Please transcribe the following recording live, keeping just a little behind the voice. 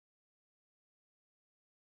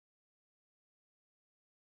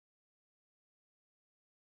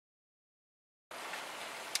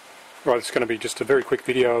Right, it's going to be just a very quick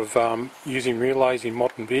video of using relays in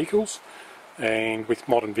modern vehicles, and with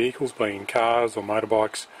modern vehicles being cars or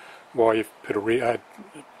motorbikes, why you've put a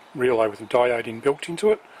relay with a diode inbuilt into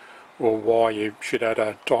it, or why you should add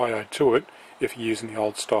a diode to it if you're using the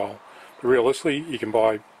old style. But realistically, you can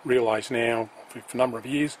buy relays now for a number of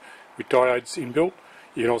years with diodes inbuilt.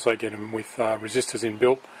 You can also get them with resistors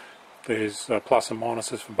inbuilt. There's plus and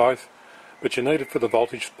minuses for both, but you need it for the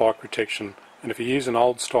voltage spike protection. And if you use an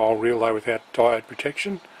old style relay without diode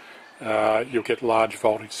protection, you'll get large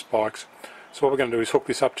voltage spikes. So what we're going to do is hook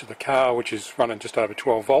this up to the car, which is running just over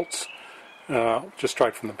 12 volts, just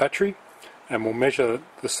straight from the battery, and we'll measure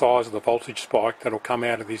the size of the voltage spike that will come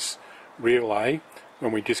out of this relay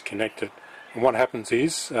when we disconnect it. And what happens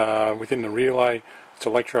is, within the relay, it's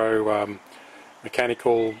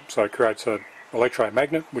mechanical, so it creates an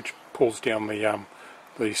electromagnet which pulls down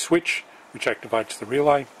the switch which activates the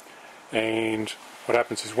relay. And what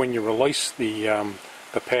happens is when you release the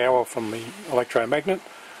power from the electromagnet,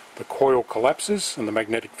 the coil collapses and the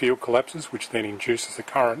magnetic field collapses, which then induces the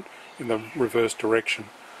current in the reverse direction.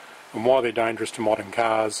 And why they're dangerous to modern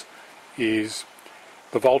cars is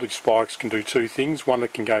the voltage spikes can do two things. One,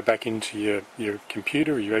 it can go back into your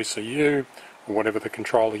computer or your ECU or whatever the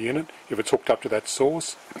controller unit if it's hooked up to that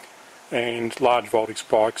source, and large voltage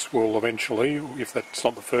spikes will eventually, if that's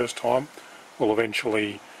not the first time, will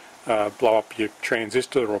eventually blow up your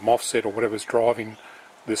transistor or MOSFET or whatever's driving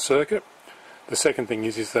the circuit. The second thing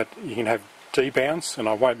is that you can have debounce, and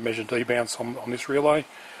I won't measure debounce on this relay,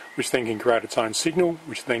 which then can create its own signal,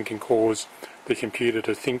 which then can cause the computer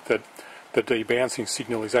to think that the debouncing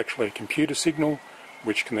signal is actually a computer signal,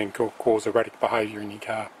 which can then cause erratic behaviour in your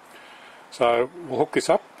car. So we'll hook this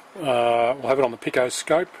up, we'll have it on the Pico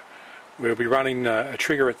scope. We'll be running a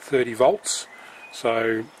trigger at 30 volts.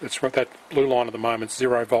 So it's that blue line at the moment,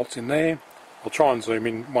 0 volts in there. I'll try and zoom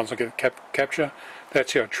in once I get capture.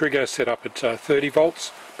 That's our trigger set up at 30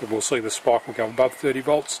 volts, but we'll see the spike will go above 30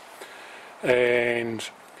 volts, and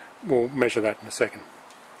we'll measure that in a second.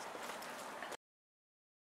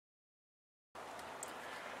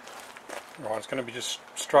 Right, it's going to be just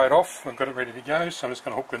straight off. I've got it ready to go, so I'm just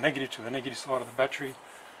going to hook the negative to the negative side of the battery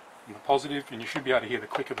and the positive, and you should be able to hear the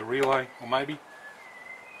click of the relay, or maybe.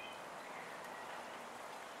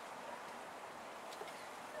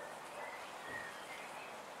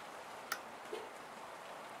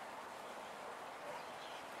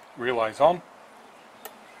 Relay's on,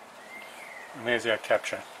 and there's our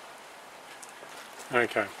capture.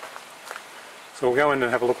 Okay, so we'll go in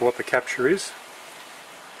and have a look at what the capture is.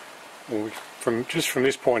 Well, just from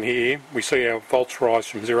this point here, we see our volts rise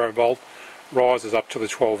from 0 volt, rises up to the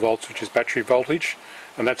 12 volts, which is battery voltage,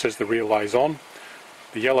 and that's as the relay's on.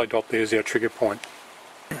 The yellow dot there is our trigger point.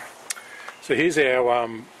 So here's our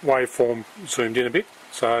waveform zoomed in a bit.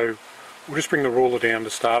 So we'll just bring the ruler down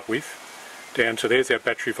to start with, down to there's our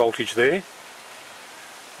battery voltage there,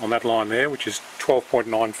 on that line there, which is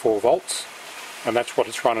 12.94 volts, and that's what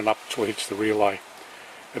it's running up till it hits the relay.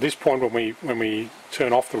 At this point, when we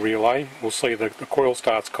turn off the relay, we'll see the coil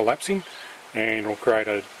starts collapsing, and it'll create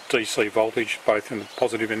a DC voltage both in the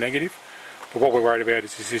positive and negative. But what we're worried about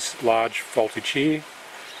is this large voltage here,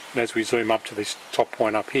 and as we zoom up to this top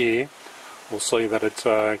point up here, we'll see that it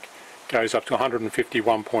goes up to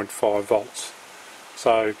 151.5 volts.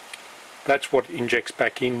 So that's what injects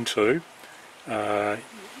back into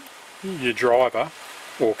your driver,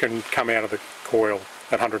 or can come out of the coil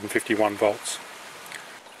at 151 volts.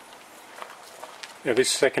 Now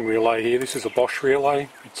this second relay here, this is a Bosch relay.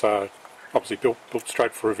 It's obviously built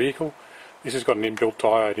straight for a vehicle. This has got an inbuilt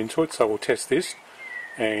diode into it, so we'll test this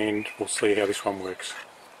and we'll see how this one works.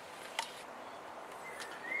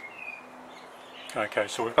 Okay,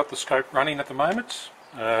 so we've got the scope running at the moment.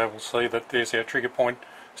 We'll see that there's our trigger point,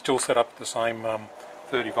 still set up at the same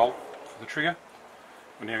 30 volt for the trigger.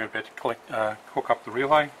 We're now about to hook up the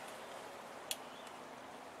relay,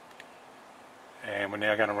 and we're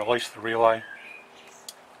now going to release the relay.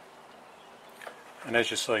 And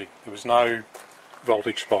as you see, there was no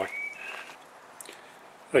voltage spike.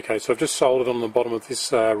 Okay, so I've just soldered on the bottom of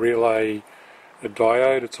this relay a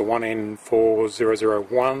diode. It's a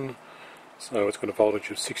 1N4001, so it's got a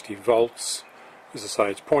voltage of 60 volts. As I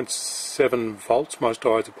say, it's 0.7 volts. Most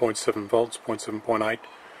diodes are 0.7 volts, 0.7.8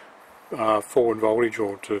 forward voltage,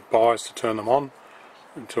 or to bias to turn them on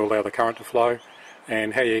and to allow the current to flow.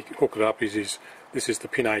 And how you hook it up is this is the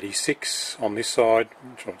pin 86 on this side,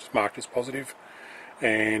 which I've just marked as positive,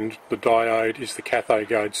 and the diode is the cathode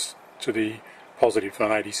goes to the positive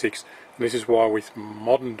on 86. And this is why with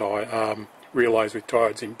modern relays with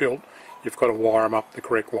diodes inbuilt, you've got to wire them up the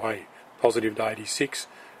correct way, positive to 86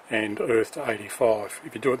 and earth to 85.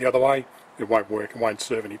 If you do it the other way, it won't work, it won't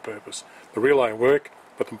serve any purpose. The relay will work,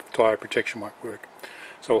 but the diode protection won't work.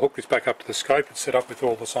 So we'll hook this back up to the scope. It's set up with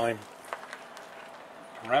all the same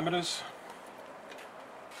parameters.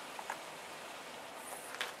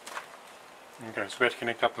 Okay, so we have to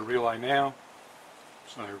connect up the relay now.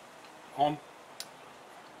 So on.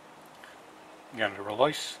 I'm going to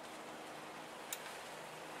release.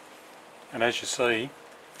 And as you see,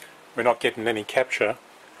 we're not getting any capture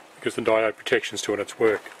because the diode protection's doing its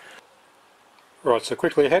work. Right, so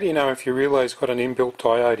quickly, how do you know if your relay's got an inbuilt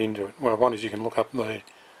diode into it? Well, one is you can look up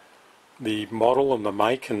the model and the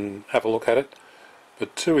make and have a look at it.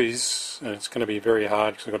 But two is, and it's going to be very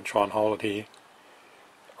hard because I've got to try and hold it here.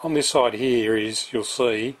 On this side here is, you'll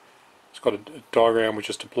see, it's got a diagram with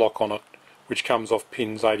just a block on it, which comes off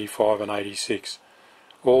pins 85 and 86.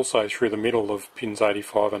 Also through the middle of pins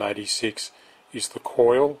 85 and 86 is the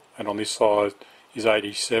coil, and on this side is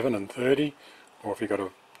 87 and 30, or if you've got a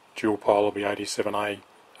dual pole it'll be 87A,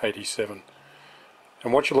 87.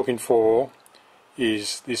 And what you're looking for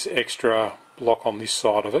is this extra block on this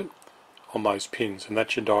side of it, on those pins, and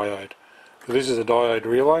that's your diode. So this is a diode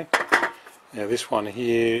relay. Now this one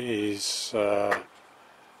here is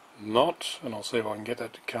not, and I'll see if I can get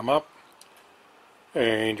that to come up.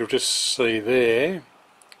 And you'll just see there,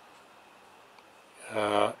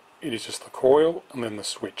 it is just the coil and then the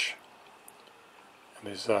switch. And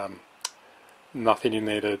there's nothing in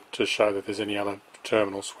there to show that there's any other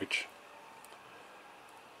terminal switch.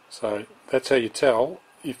 So that's how you tell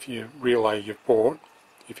if your relay you've bought,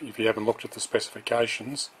 if you haven't looked at the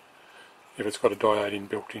specifications, if it's got a diode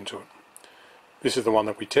inbuilt into it. This is the one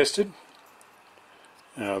that we tested.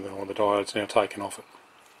 The diode's now taken off it.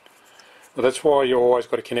 But that's why you always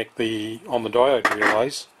got to connect on the diode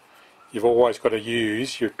relays, you've always got to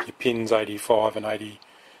use your pins 85 and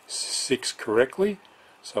 86 correctly.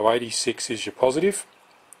 So 86 is your positive,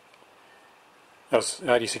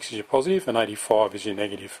 86 is your positive and 85 is your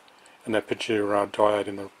negative, and that puts your diode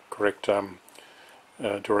in the correct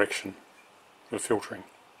direction for filtering.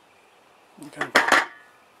 Okay.